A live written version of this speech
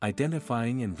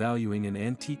Identifying and valuing an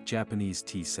antique Japanese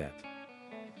tea set.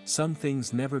 Some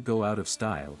things never go out of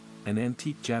style, and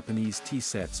antique Japanese tea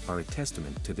sets are a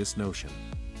testament to this notion.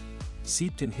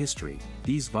 Seeped in history,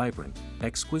 these vibrant,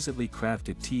 exquisitely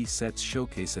crafted tea sets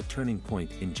showcase a turning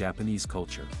point in Japanese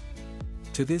culture.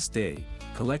 To this day,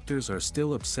 collectors are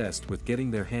still obsessed with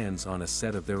getting their hands on a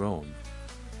set of their own.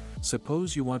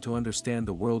 Suppose you want to understand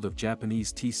the world of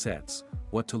Japanese tea sets,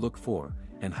 what to look for,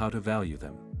 and how to value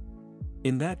them.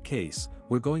 In that case,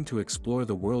 we're going to explore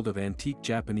the world of antique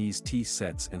Japanese tea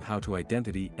sets and how to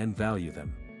identity and value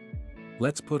them.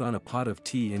 Let's put on a pot of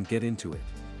tea and get into it.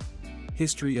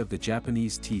 History of the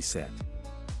Japanese tea set.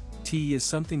 Tea is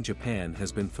something Japan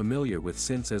has been familiar with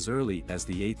since as early as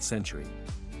the 8th century.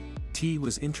 Tea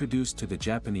was introduced to the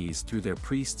Japanese through their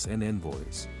priests and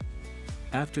envoys.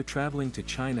 After traveling to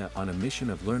China on a mission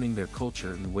of learning their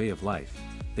culture and way of life,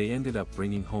 they ended up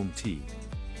bringing home tea.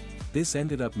 This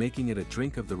ended up making it a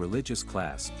drink of the religious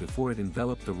class before it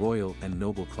enveloped the royal and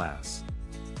noble class.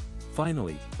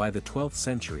 Finally, by the 12th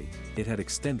century, it had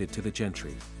extended to the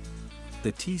gentry.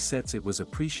 The tea sets it was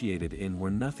appreciated in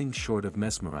were nothing short of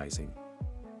mesmerizing.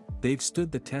 They've stood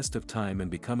the test of time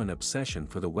and become an obsession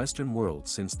for the Western world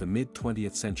since the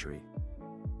mid-20th century.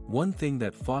 One thing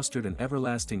that fostered an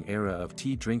everlasting era of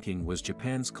tea drinking was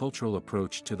Japan's cultural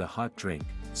approach to the hot drink,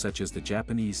 such as the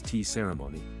Japanese tea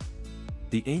ceremony.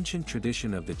 The ancient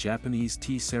tradition of the Japanese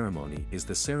tea ceremony is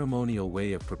the ceremonial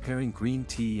way of preparing green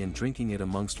tea and drinking it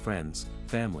amongst friends,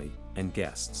 family, and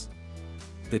guests.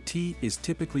 The tea is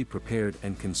typically prepared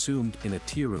and consumed in a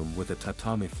tea room with a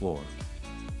tatami floor.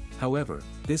 However,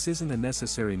 this isn't a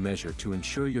necessary measure to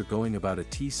ensure you're going about a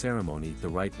tea ceremony the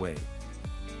right way.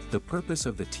 The purpose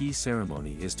of the tea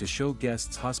ceremony is to show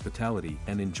guests hospitality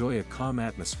and enjoy a calm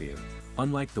atmosphere,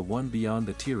 unlike the one beyond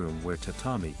the tea room where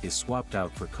tatami is swapped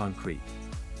out for concrete.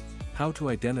 How to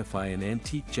identify an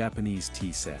antique Japanese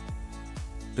tea set.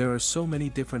 There are so many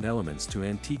different elements to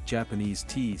antique Japanese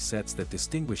tea sets that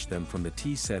distinguish them from the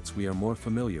tea sets we are more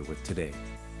familiar with today.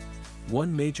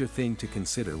 One major thing to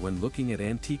consider when looking at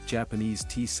antique Japanese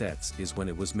tea sets is when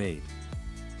it was made.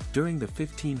 During the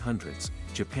 1500s,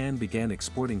 Japan began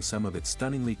exporting some of its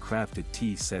stunningly crafted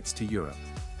tea sets to Europe.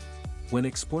 When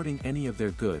exporting any of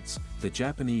their goods, the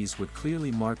Japanese would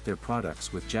clearly mark their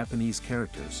products with Japanese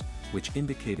characters, which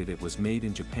indicated it was made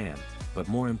in Japan, but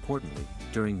more importantly,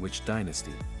 during which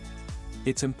dynasty.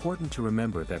 It's important to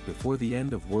remember that before the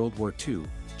end of World War II,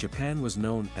 Japan was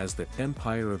known as the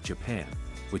Empire of Japan,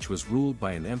 which was ruled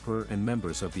by an emperor and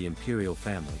members of the imperial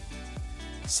family.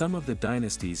 Some of the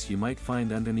dynasties you might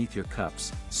find underneath your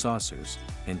cups, saucers,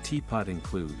 and teapot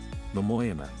include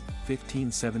Momoyama,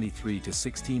 1573 to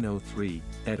 1603,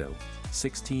 Edo,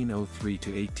 1603 to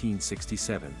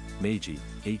 1867, Meiji,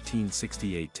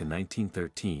 1868 to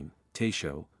 1913,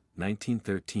 Taisho,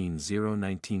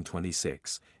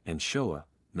 1913–1926, and Showa,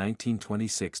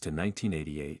 1926 to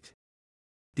 1988.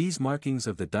 These markings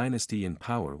of the dynasty in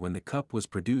power when the cup was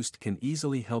produced can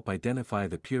easily help identify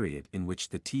the period in which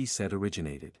the tea set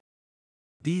originated.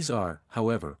 These are,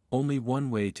 however, only one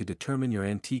way to determine your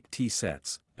antique tea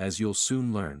sets. As you'll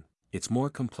soon learn, it's more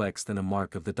complex than a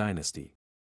mark of the dynasty.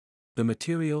 The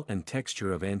material and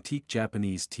texture of antique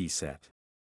Japanese tea set.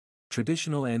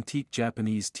 Traditional antique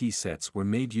Japanese tea sets were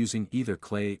made using either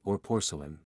clay or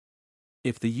porcelain.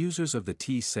 If the users of the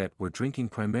tea set were drinking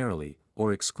primarily,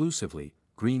 or exclusively,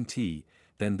 green tea,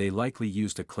 then they likely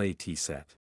used a clay tea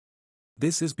set.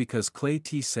 This is because clay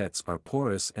tea sets are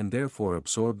porous and therefore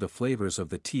absorb the flavors of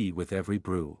the tea with every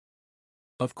brew.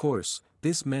 Of course,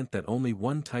 this meant that only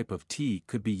one type of tea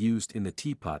could be used in the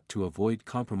teapot to avoid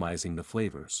compromising the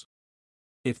flavors.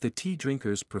 If the tea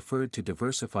drinkers preferred to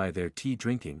diversify their tea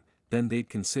drinking, then they'd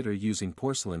consider using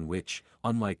porcelain which,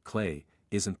 unlike clay,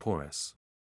 isn't porous.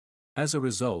 As a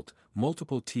result,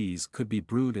 multiple teas could be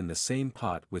brewed in the same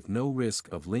pot with no risk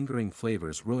of lingering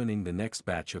flavors ruining the next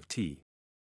batch of tea.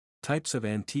 Types of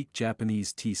antique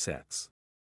Japanese tea sets.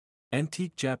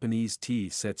 Antique Japanese tea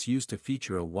sets used to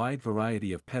feature a wide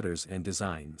variety of patterns and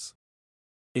designs.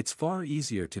 It's far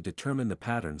easier to determine the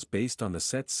patterns based on the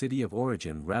set's city of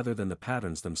origin rather than the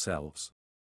patterns themselves.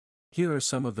 Here are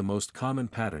some of the most common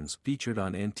patterns featured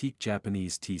on antique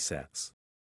Japanese tea sets.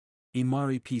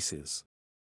 Imari pieces.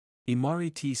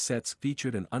 Imari tea sets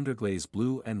featured an underglaze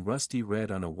blue and rusty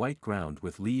red on a white ground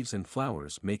with leaves and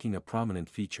flowers making a prominent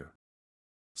feature.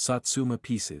 Satsuma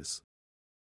pieces.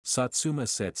 Satsuma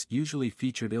sets usually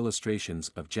featured illustrations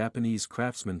of Japanese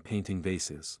craftsmen painting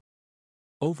vases.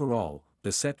 Overall,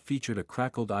 the set featured a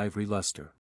crackled ivory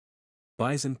luster.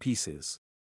 Bison pieces.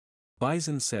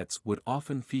 Bison sets would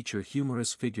often feature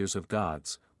humorous figures of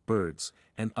gods, birds,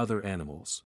 and other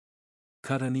animals.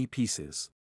 Katani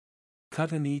pieces.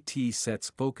 Kutani tea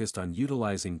sets focused on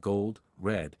utilizing gold,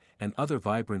 red, and other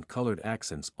vibrant colored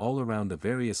accents all around the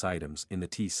various items in the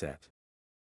tea set.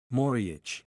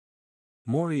 Moriage.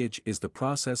 Moriage is the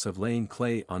process of laying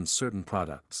clay on certain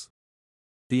products.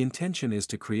 The intention is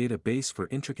to create a base for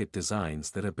intricate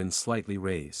designs that have been slightly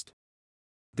raised.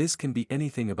 This can be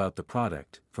anything about the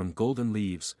product, from golden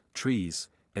leaves, trees,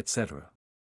 etc.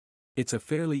 It's a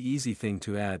fairly easy thing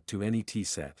to add to any tea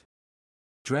set.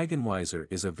 Dragonweiser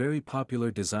is a very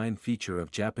popular design feature of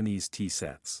Japanese tea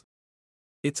sets.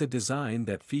 It's a design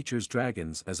that features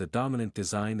dragons as a dominant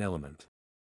design element.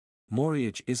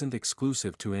 Moriage isn't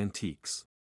exclusive to antiques.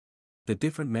 The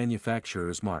different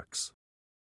manufacturers' marks.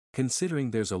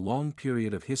 Considering there's a long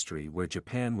period of history where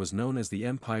Japan was known as the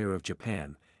Empire of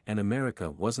Japan, and America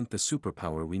wasn't the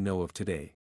superpower we know of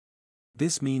today.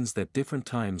 This means that different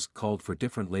times called for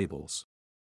different labels.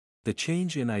 The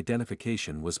change in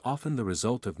identification was often the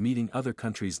result of meeting other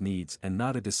countries' needs and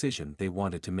not a decision they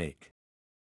wanted to make.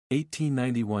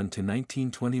 1891 to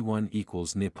 1921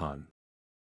 equals Nippon.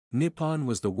 Nippon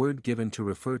was the word given to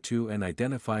refer to and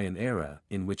identify an era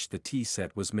in which the tea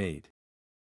set was made.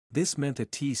 This meant a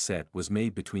tea set was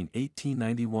made between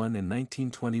 1891 and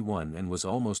 1921 and was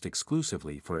almost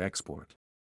exclusively for export.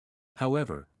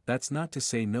 However, that's not to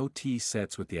say no tea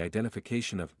sets with the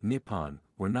identification of Nippon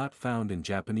were not found in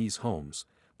Japanese homes,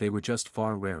 they were just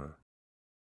far rarer.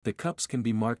 The cups can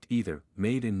be marked either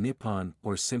made in Nippon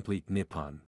or simply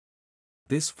Nippon.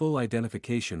 This full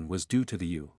identification was due to the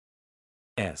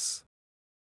U.S.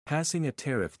 passing a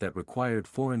tariff that required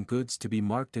foreign goods to be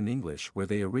marked in English where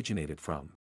they originated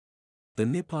from. The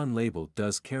Nippon label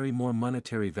does carry more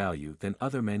monetary value than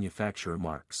other manufacturer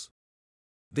marks.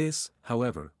 This,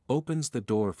 however, opens the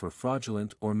door for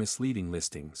fraudulent or misleading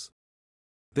listings.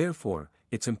 Therefore,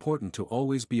 it's important to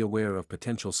always be aware of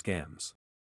potential scams.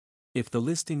 If the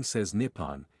listing says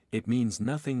Nippon, it means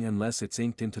nothing unless it's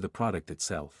inked into the product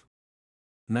itself.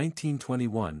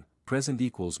 1921, present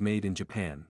equals made in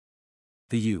Japan.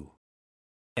 The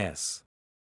U.S.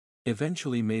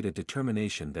 eventually made a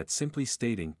determination that simply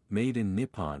stating made in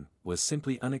Nippon was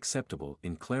simply unacceptable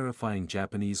in clarifying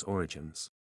Japanese origins.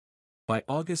 By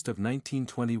August of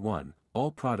 1921,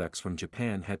 all products from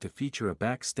Japan had to feature a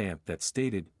back stamp that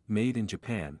stated, Made in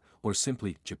Japan, or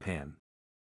simply, Japan.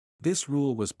 This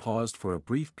rule was paused for a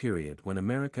brief period when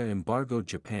America embargoed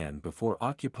Japan before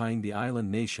occupying the island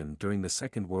nation during the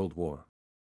Second World War.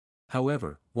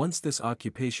 However, once this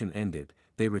occupation ended,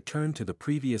 they returned to the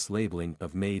previous labeling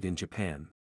of Made in Japan.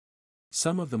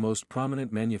 Some of the most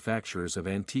prominent manufacturers of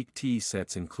antique tea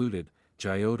sets included,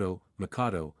 Giotto,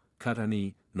 Mikado,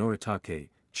 Kutani, Noritake,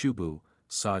 Chubu,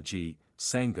 Saji,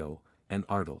 Sango, and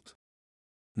Ardelt.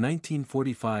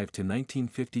 1945 to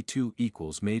 1952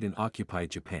 equals made in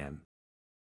occupied Japan.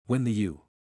 When the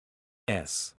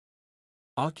U.S.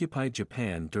 occupied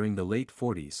Japan during the late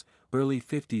 40s, early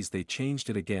 50s they changed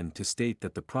it again to state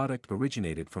that the product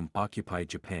originated from occupied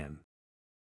Japan.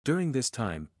 During this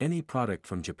time, any product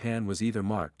from Japan was either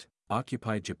marked,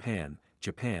 Occupied Japan,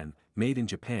 Japan, Made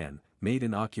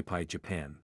in Occupied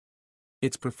Japan.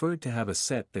 It's preferred to have a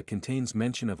set that contains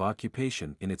mention of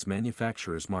occupation in its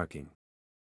manufacturer's marking.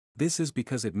 This is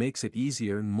because it makes it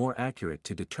easier and more accurate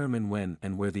to determine when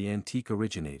and where the antique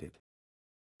originated.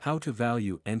 How to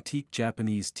value antique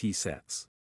Japanese tea sets.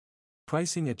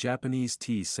 Pricing a Japanese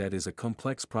tea set is a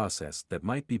complex process that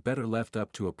might be better left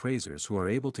up to appraisers who are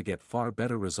able to get far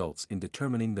better results in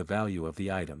determining the value of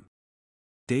the item.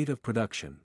 Date of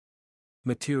production.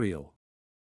 Material.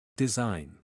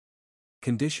 Design.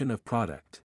 Condition of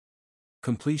product.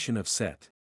 Completion of set.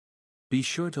 Be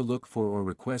sure to look for or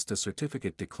request a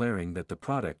certificate declaring that the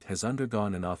product has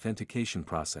undergone an authentication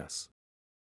process.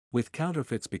 With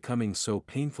counterfeits becoming so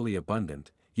painfully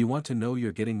abundant, you want to know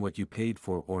you're getting what you paid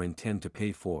for or intend to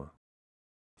pay for.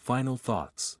 Final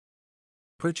thoughts.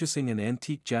 Purchasing an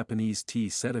antique Japanese tea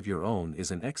set of your own is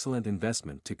an excellent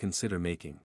investment to consider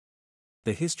making.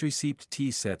 The history-seeped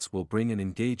tea sets will bring an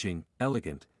engaging,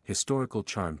 elegant, historical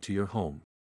charm to your home.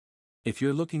 If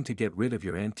you're looking to get rid of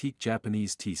your antique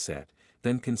Japanese tea set,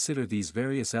 then consider these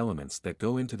various elements that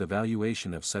go into the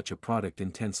valuation of such a product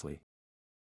intensely.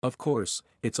 Of course,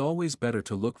 it's always better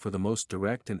to look for the most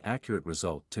direct and accurate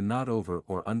result to not over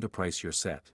or underprice your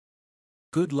set.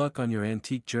 Good luck on your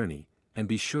antique journey, and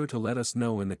be sure to let us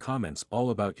know in the comments all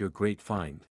about your great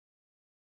find.